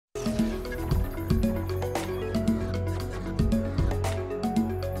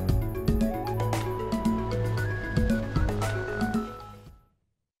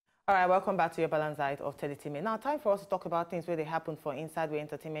All right, welcome back to your Balance Diet of Teletime. Now, time for us to talk about things where they happen for inside the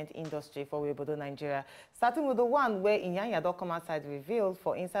entertainment industry for Webodo, Nigeria. Starting with the one where Iyanya don't come outside revealed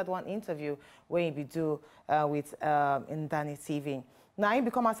for inside one interview where he be do with Ndani TV. Now, he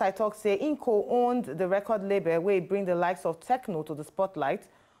become outside talk say he co-owned the record label where he bring the likes of techno to the spotlight,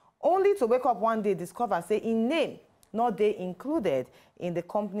 only to wake up one day discover say in name not they included in the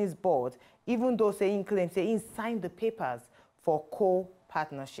company's board, even though say he claim say he signed the papers for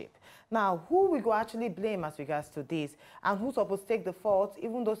co-partnership. Now, who we go actually blame as regards to this, and who's supposed to take the fault,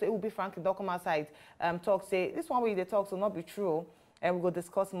 even though say it will be Franklin don't come outside talk say this one way they talk will not be true, and we'll go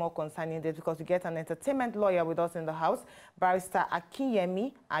discuss more concerning this because we get an entertainment lawyer with us in the house, Barrister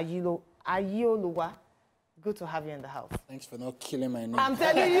Akinyemi Ayoluwa. Good to have you in the house. Thanks for not killing my name. I'm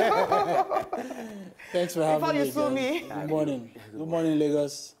telling you. Thanks for having me. Before you sue me. Good morning. Good morning,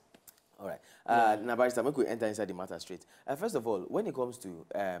 Lagos. All right. Now, Barrister, we could enter inside the matter straight. First of all, when it comes to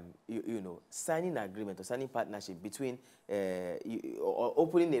you know, signing an agreement or signing partnership between or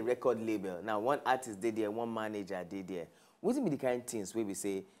opening a record label. Now, one artist did there, one manager did there. What would be the kind of things where we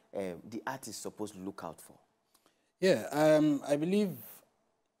say the artist is supposed to look out for? Yeah, I believe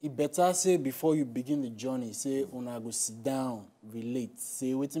it better say before you begin the journey, say una go sit down, relate,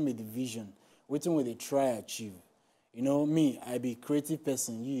 say waiting with the vision, waiting with the try achieve. You know, me, I be creative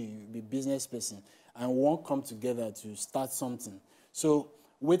person, you be business person, and we won't come together to start something. So,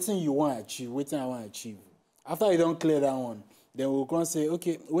 waiting you want to achieve, waiting I want to achieve. After you don't clear that one, then we'll come say,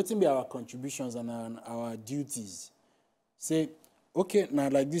 okay, waiting be our contributions and our duties. Say, okay, now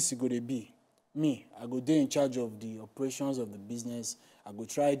like this, you go to be. Me, I go there in charge of the operations of the business. I go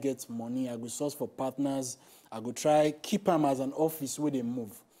try get money. I go source for partners. I go try keep them as an office where they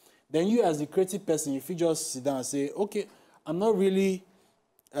move. Then you as the creative person, if you just sit down and say, okay, I'm not really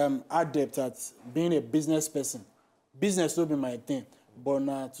adept at being a business person. Business will be my thing. But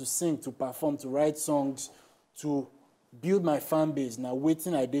now to sing, to perform, to write songs, to build my fan base, now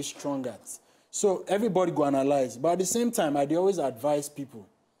waiting I did strong at. So everybody go analyze. But at the same time, I always advise people,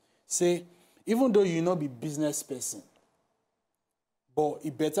 say, even though you not be business person, but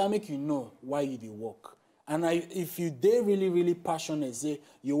it better make you know why you dey work. And if you dey really, really passionate, say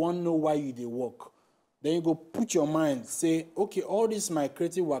you want to know why you dey work, then you go put your mind, say, okay, all this my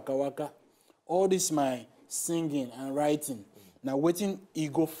creative waka waka, all this my singing and writing, now waiting,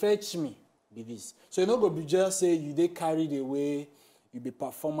 it go fetch me with this. So you not go be just say you dey carried away, you be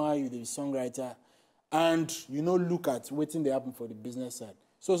performer, you be songwriter, and you know look at waiting they happen for the business side.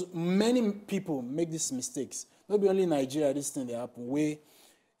 So many people make these mistakes. Not only in Nigeria, this thing they happen where,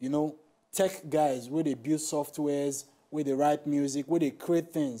 you know, tech guys, where they build softwares, where they write music, where they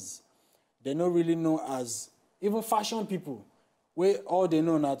create things. They don't really know as, even fashion people, where all they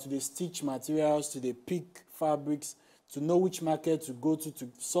know now to they stitch materials, to they pick fabrics, to know which market to go to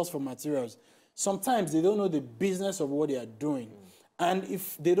source for materials. Sometimes they don't know the business of what they are doing. And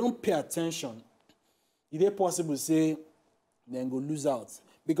if they don't pay attention, is it possible to say, then go lose out?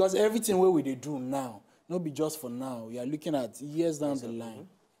 Because everything where we they do now, not be just for now. We are looking at years down the line.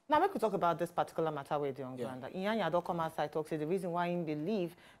 Now, we could talk about this particular matter where they're on ground. Iyanya don't come outside talk, say the reason why he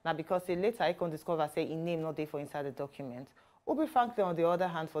believe, now because say later I can discover, say, in name not there for inside the document. Obi Franklin, on the other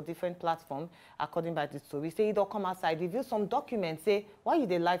hand, for different platforms, according by this story, say he don't come outside, reveal some documents, say, why you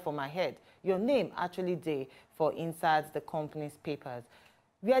they lie for my head? Your name actually there for inside the company's papers.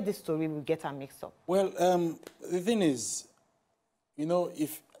 Where this story will get a mix up? Well, the thing is, you know,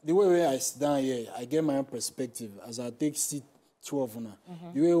 if the way I sit down here, I get my own perspective as I take seat 12 una.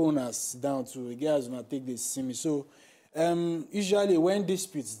 The way una sit down to the guys when I take this see me. So usually when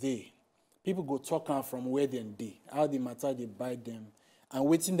disputes there, people go talk on from where they dey, how the matter they bite them, and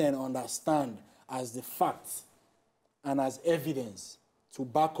waiting then understand as the fact and as evidence to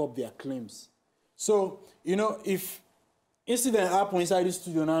back up their claims. So, you know, if incident happen inside the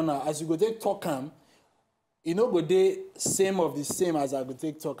studio now, as you go take talk on, you know, go dey same of the same as I go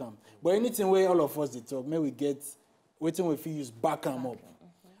take talk am. But anything where all of us they talk, may we get waiting we feel use back am up.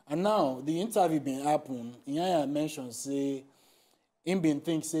 And now the interview been happen. Iyanya mentioned say him been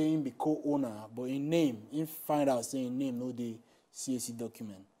think say him be co-owner, but in name, him find out say in name no the CAC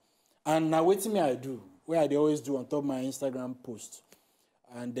document. And now waiting me I do, where I always do on top of my Instagram post.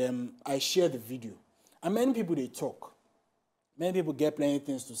 And I share the video. And many people they talk. Many people get plenty of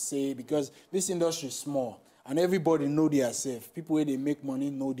things to say because this industry is small. And everybody know their self. People where they make money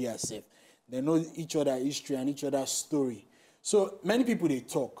know their self. They know each other's history and each other's story. So many people they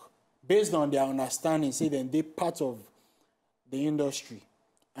talk based on their understanding, say then they part of the industry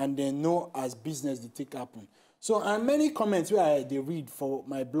and they know as business they take happen. So and many comments where they read for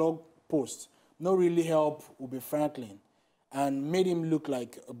my blog post not really help Ube Franklin. and made him look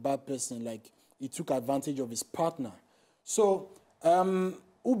like a bad person, like he took advantage of his partner. So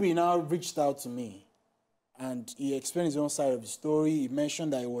Ubi now reached out to me, and he explained his own side of the story. He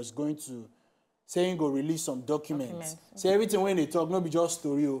mentioned that he was going to, saying go release some documents. Say everything when they talk, not be just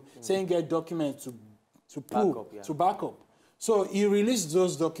story, saying get documents to prove, to back up. So he released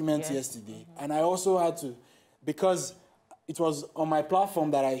those documents yesterday, and I also had to, because it was on my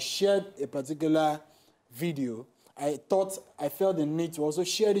platform that I shared a particular video, I felt the need to also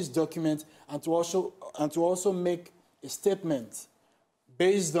share this document and to also make a statement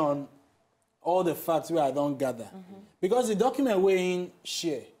based on all the facts where I don't gather. Because the document we in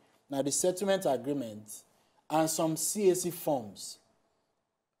share, now the settlement agreement and some CAC forms,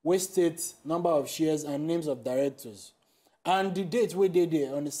 we state number of shares and names of directors. And the date we did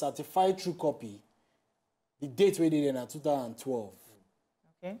there on the certified true copy, the date we did in 2012.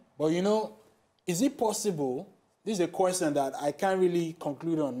 Okay. But you know, is it possible, this is a question that I can't really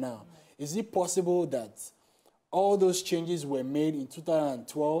conclude on now, is it possible that all those changes were made in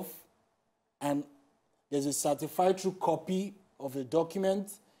 2012 and there's a certified true copy of the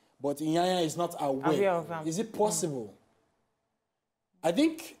document, but Iyanya is not aware of them? Is it possible? I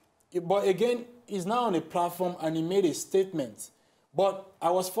think, but again, he's now on a platform and he made a statement. But I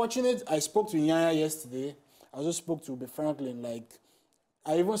was fortunate, I spoke to Iyanya yesterday. I also spoke to B. Franklin,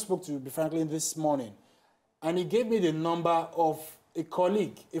 I even spoke to B. Franklin this morning. And he gave me the number of a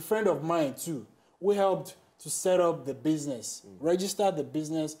colleague, a friend of mine too, who helped to set up the business, register the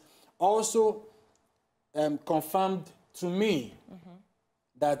business, also confirmed to me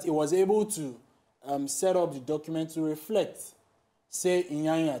that he was able to set up the document to reflect, say,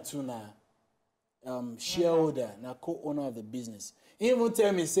 Iyanya too now, shareholder, now co-owner of the business. He even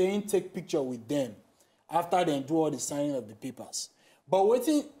tell me, saying, take picture with them after they do all the signing of the papers. But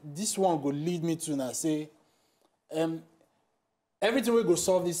waiting, this one go lead me to now say, everything we go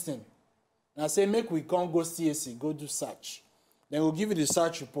solve this thing. Now say, make we come go CAC, go do search. Then we'll give you the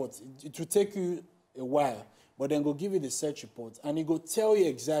search report. It will take you a while, but then we'll give you the search report. And it will tell you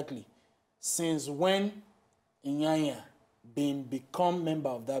exactly since when Iyanya become member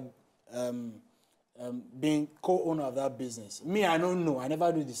of that, being co-owner of that business. Me, I don't know. I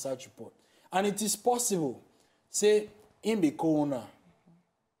never do the search report. And it is possible, say, him be co-owner,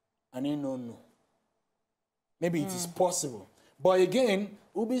 and he don't know. Maybe it is possible. But again,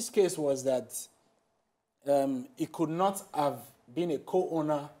 Ubi's case was that he could not have been a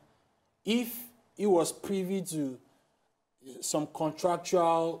co-owner if he was privy to some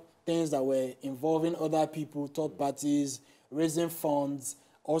contractual things that were involving other people, third parties, raising funds,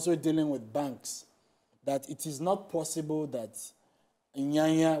 also dealing with banks. That it is not possible that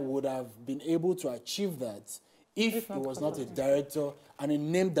Iyanya would have been able to achieve that if he was not a director and a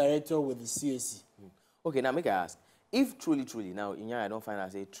named director with the CAC. Okay, now make I ask. If truly, now Iyanya don't find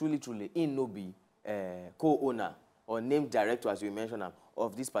out, say truly, he no be co-owner or named director, as you mentioned,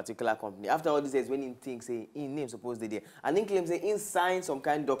 of this particular company. After all this, when he thinks, say, in name supposed to be there, and then claim, say, in sign some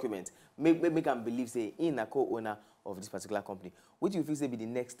kind of document, make him believe, say, in a co-owner of this particular company. What do you think say be the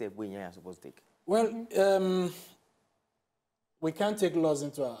next step where Iyanya is supposed to take? Well, we can't take laws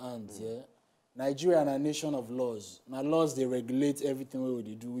into our hands, yeah? Nigeria is a nation of laws. Now laws, they regulate everything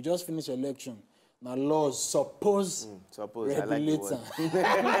we do. We just finished election. Now laws suppose regulate them.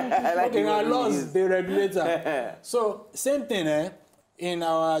 Okay, now laws, they regulate them. So, same thing, in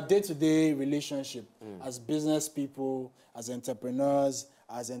our day-to-day relationship, as business people, as entrepreneurs,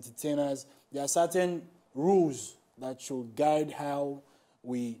 as entertainers, there are certain rules that should guide how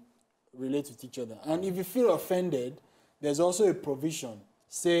we relate with each other. And if you feel offended, there's also a provision.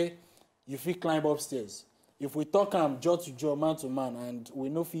 Say, you feel climb upstairs. If we talk jaw to jaw, man to man, and we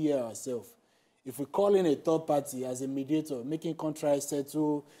know fear ourselves, if we call in a third party as a mediator, making contracts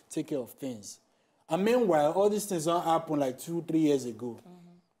settle, take care of things. And meanwhile, all these things don't happen like 2-3 years ago.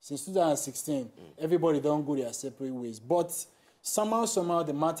 Since 2016, everybody don't go their separate ways. But somehow,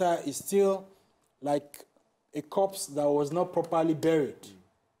 the matter is still like a corpse that was not properly buried.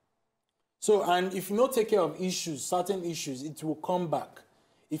 So, and if you don't take care of issues, certain issues, it will come back.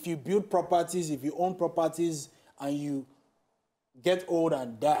 If you build properties, if you own properties, and you get old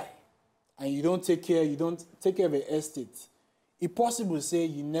and die, and you don't take care of your estate, it's possible to say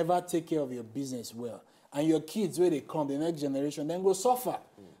you never take care of your business well. And your kids, when they come, the next generation, then go suffer.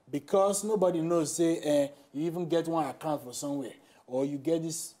 Because nobody knows, say, you even get one account for somewhere, or you get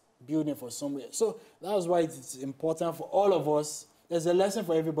this building for somewhere. So that's why it's important for all of us. There's a lesson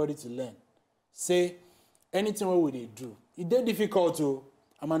for everybody to learn. Say, anything what would they do? It's difficult to,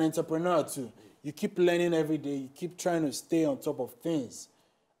 I'm an entrepreneur too. You keep learning every day. You keep trying to stay on top of things.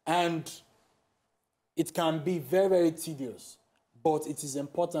 And it can be very, very tedious, but it is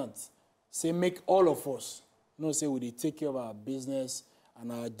important. Say, make all of us, say we take care of our business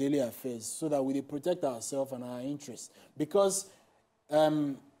and our daily affairs so that we protect ourselves and our interests. Because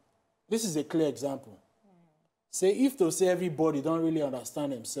this is a clear example. Say, if to say everybody don't really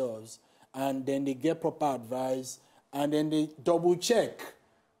understand themselves and then they get proper advice and then they double check,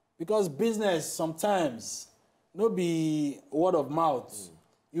 because business sometimes no be word of mouth.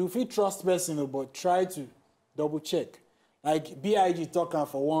 You feel trust person, but try to double check. Like BIG talking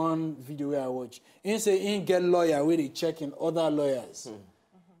for one video where I watch. He say he get lawyer where they checking other lawyers.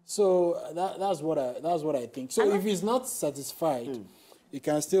 So that's what I think. So if he's not satisfied, he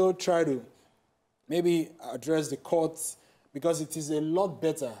can still try to maybe address the courts, because it is a lot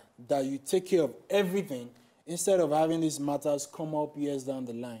better that you take care of everything instead of having these matters come up years down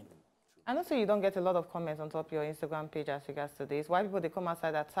the line. And also, you don't get a lot of comments on top of your Instagram page as regards to this. Why people they come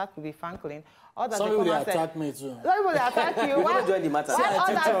outside attack will be Franklin. Some people they attack me too. Some people they attack you.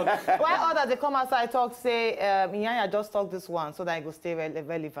 Why others they come outside talk, say, Iyanya just talk this one so that it will stay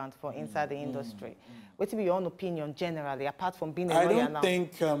relevant for inside the industry. What will be your own opinion generally, apart from being a lawyer now? I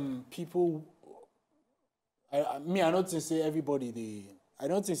don't think people... I don't think say everybody, I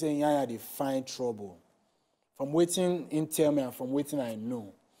don't think say Iyanya they find trouble. From waiting in tell me and from waiting I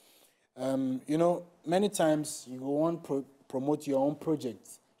know. You know, many times you want to promote your own project.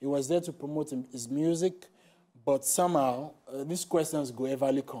 He was there to promote his music, but somehow these questions go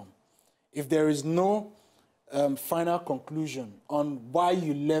everly come. If there is no final conclusion on why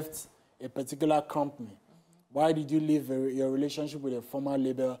you left a particular company, why did you leave your relationship with a former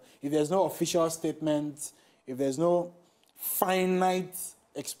label, if there's no official statement, if there's no finite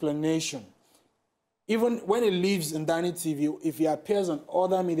explanation, even when it lives in Danny TV, if he appears on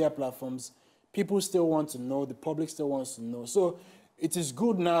other media platforms, people still want to know, the public still wants to know. So it is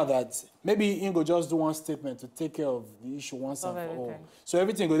good now that maybe Ingo just do one statement to take care of the issue once and for all. So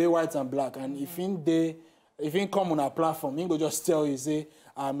everything go there white and black. And if he come on our platform, Ingo just tell you, say,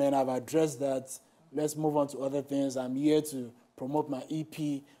 man, I've addressed that. Let's move on to other things. I'm here to promote my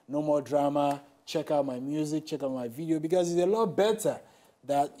EP, no more drama. Check out my music, check out my video, because it's a lot better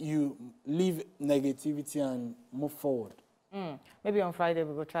that you leave negativity and move forward. Maybe on Friday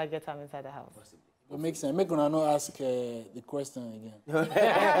we will try to get him inside the house. It makes sense. Make una not ask the question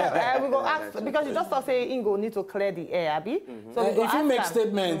again. We go ask, because you just say Ingo need to clear the air, Abby. So if you make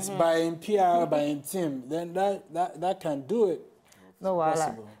statements by in PR, by in team, then that can do it. No worries.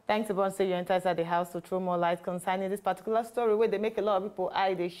 Thanks everyone. Say you enter inside the house to throw more light concerning this particular story where they make a lot of people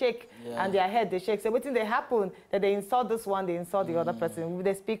eye, they shake, and their head they shake. So what thing they happen that they insult this one, they insult the other person.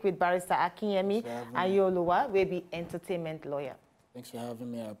 They speak with Barrister Akinyemi and Yoluwa, will be entertainment lawyer. Thanks for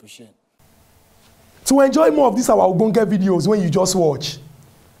having me. I appreciate it. To enjoy more of these our Ogbonge videos when you just watch,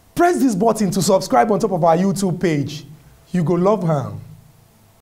 press this button to subscribe on top of our YouTube page. You go love her.